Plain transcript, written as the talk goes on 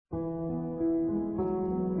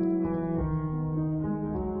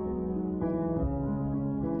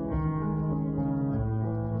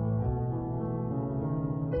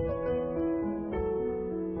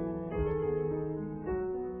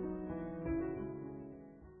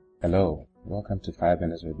Hello, welcome to 5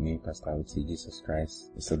 Minutes with me, Pastor Oti. Jesus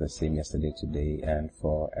Christ is still the same yesterday, today, and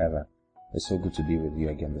forever. It's so good to be with you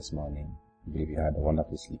again this morning. I believe you had a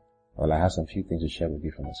wonderful sleep. Well, I have some few things to share with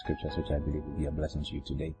you from the scriptures, which I believe will be a blessing to you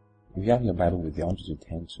today. If you have your Bible with you, I want you to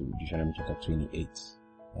turn to Deuteronomy chapter 28,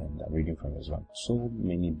 and I'm reading from verse 1. So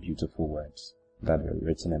many beautiful words that were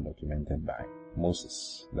written and documented by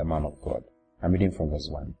Moses, the man of God. I'm reading from verse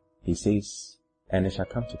 1. He says, "And it shall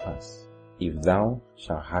come to pass, if thou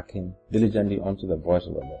shalt hearken diligently unto the voice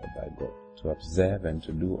of the Lord thy God, to observe and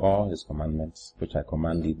to do all his commandments, which I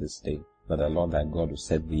command thee this day, that the Lord thy God will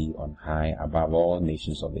set thee on high above all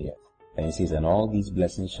nations of the earth." And he says, "And all these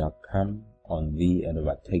blessings shall come on thee and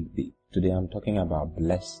overtake thee." Today I'm talking about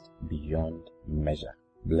blessed beyond measure.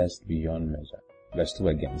 Blessed beyond measure. Verse 2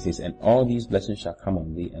 again. He says, "And all these blessings shall come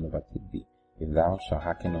on thee and overtake thee, if thou shalt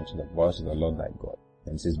hearken unto the voice of the Lord thy God."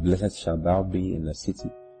 And it says, "Blessed shalt thou be in the city,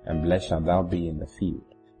 and blessed shalt thou be in the field.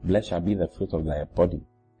 Blessed shall be the fruit of thy body,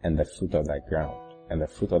 and the fruit of thy ground, and the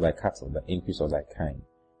fruit of thy cattle, the increase of thy kind,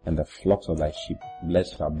 and the flocks of thy sheep.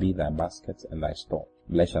 Blessed shall be thy basket and thy store.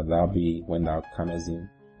 Blessed shalt thou be when thou comest in,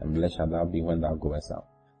 and blessed shalt thou be when thou goest out.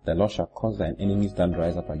 The Lord shall cause thine enemies that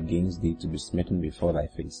rise up against thee to be smitten before thy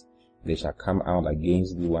face. They shall come out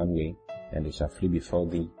against thee one way, and they shall flee before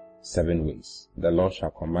thee 7 ways. The Lord shall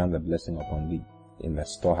command the blessing upon thee in the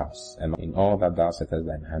storehouse, and in all that thou settest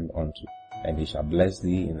thine hand unto. And he shall bless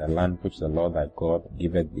thee in the land which the Lord thy God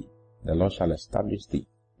giveth thee. The Lord shall establish thee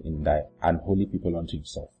in thy unholy people unto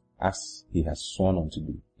himself, as he has sworn unto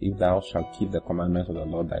thee, if thou shalt keep the commandments of the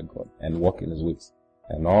Lord thy God, and walk in his ways.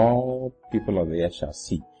 And all people of the earth shall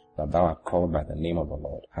see that thou art called by the name of the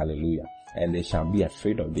Lord." Hallelujah. "And they shall be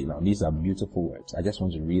afraid of thee." Now these are beautiful words. I just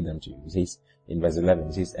want to read them to you. It says in verse 11,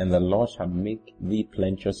 it says, "And the Lord shall make thee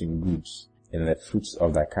plenteous in goods, in the fruits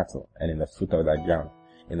of thy cattle, and in the fruit of thy ground,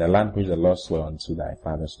 in the land which the Lord swore unto thy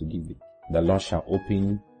fathers to give thee. The Lord shall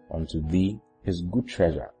open unto thee his good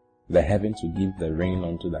treasure, the heaven, to give the rain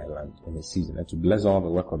unto thy land in the season, and to bless all the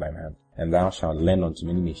work of thine hand. And thou shalt lend unto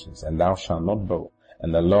many nations, and thou shalt not borrow.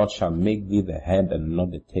 And the Lord shall make thee the head and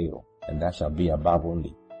not the tail, and thou shalt be above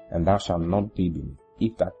only, and thou shalt not be beneath,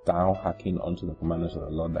 if that thou hearken unto the commandments of the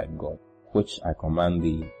Lord thy God, which I command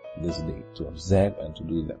thee this day, to observe and to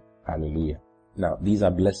do them." Hallelujah. Now, these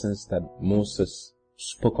are blessings that Moses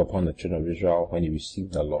spoke upon the children of Israel when he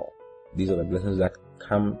received the law. These are the blessings that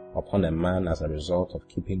come upon a man as a result of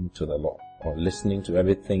keeping to the law, or listening to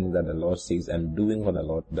everything that the Lord says and doing what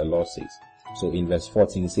the Lord says. So in verse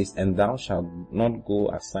 14 it says, "And thou shalt not go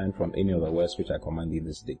aside from any of the words which I command thee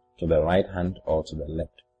this day, to the right hand or to the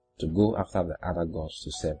left, to go after the other gods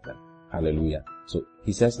to serve them." Hallelujah. So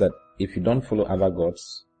he says that if you don't follow other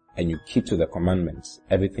gods, and you keep to the commandments,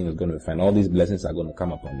 everything is going to be fine. All these blessings are going to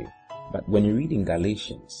come upon you. But when you read in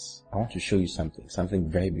Galatians, I want to show you something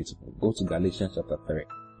very beautiful. Go to Galatians chapter 3.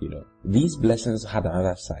 These blessings had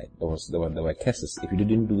another side. There were curses. If you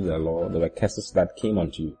didn't do the law, there were curses that came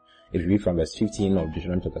onto you. If you read from verse 15 of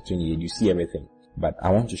Deuteronomy chapter 28, you see everything. But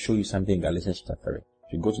I want to show you something in Galatians chapter 3.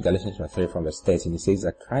 If you go to Galatians chapter 3 from verse 13, it says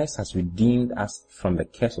that Christ has redeemed us from the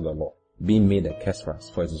curse of the law, being made a curse for us.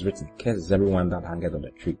 For it is written, "Cursed is everyone that hangeth on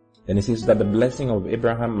the tree." Then it says that the blessing of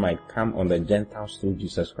Abraham might come on the Gentiles through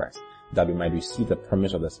Jesus Christ, that we might receive the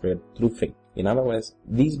promise of the Spirit through faith. In other words,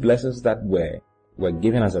 these blessings that were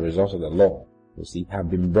given as a result of the law,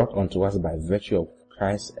 have been brought unto us by virtue of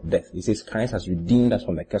Christ's death. It says Christ has redeemed us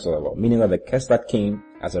from the curse of the law, meaning that the curse that came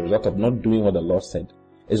as a result of not doing what the law said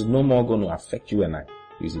is no more going to affect you and I.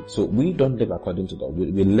 You see, so we don't live according to the law.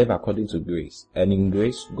 We live according to grace. And in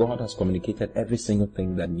grace, God has communicated every single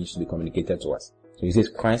thing that needs to be communicated to us. So he says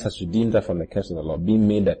Christ has redeemed us from the curse of the law, being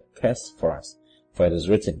made a curse for us. For it is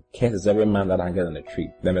written, "Cursed is every man that hangeth on a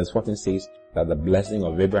tree." Then verse 14 says that the blessing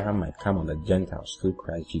of Abraham might come on the Gentiles through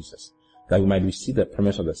Christ Jesus, that we might receive the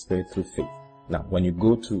promise of the Spirit through faith. Now, when you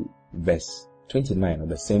go to verse 29 of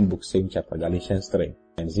the same book, same chapter, Galatians 3,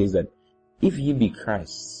 and it says that, "If ye be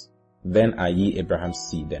Christ's, then are ye Abraham's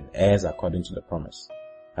seed, and heirs according to the promise."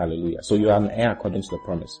 Hallelujah. So you are an heir according to the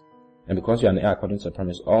promise. And because you are an heir according to the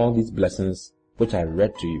promise, all these blessings which I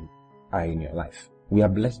read to you are in your life. We are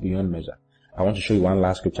blessed beyond measure. I want to show you one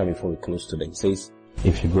last scripture before we close today. It says,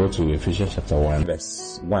 if you go to Ephesians chapter 1,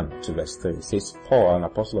 verse 1 to verse 3, it says, "Paul, an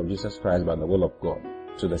apostle of Jesus Christ by the will of God,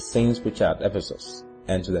 to the saints which are at Ephesus,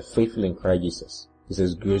 and to the faithful in Christ Jesus." It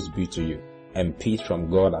says, "Grace be to you, and peace from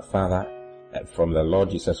God our Father, and from the Lord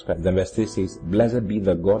Jesus Christ." Then verse 3 says, "Blessed be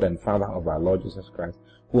the God and Father of our Lord Jesus Christ,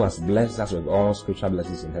 who has blessed us with all spiritual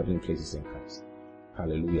blessings in heavenly places in Christ."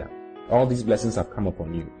 Hallelujah. All these blessings have come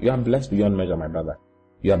upon you. You are blessed beyond measure, my brother.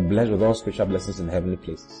 You are blessed with all spiritual blessings in heavenly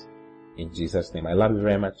places. In Jesus' name. I love you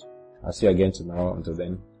very much. I'll see you again tomorrow. Until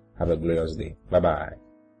then, Have a glorious day. Bye-bye.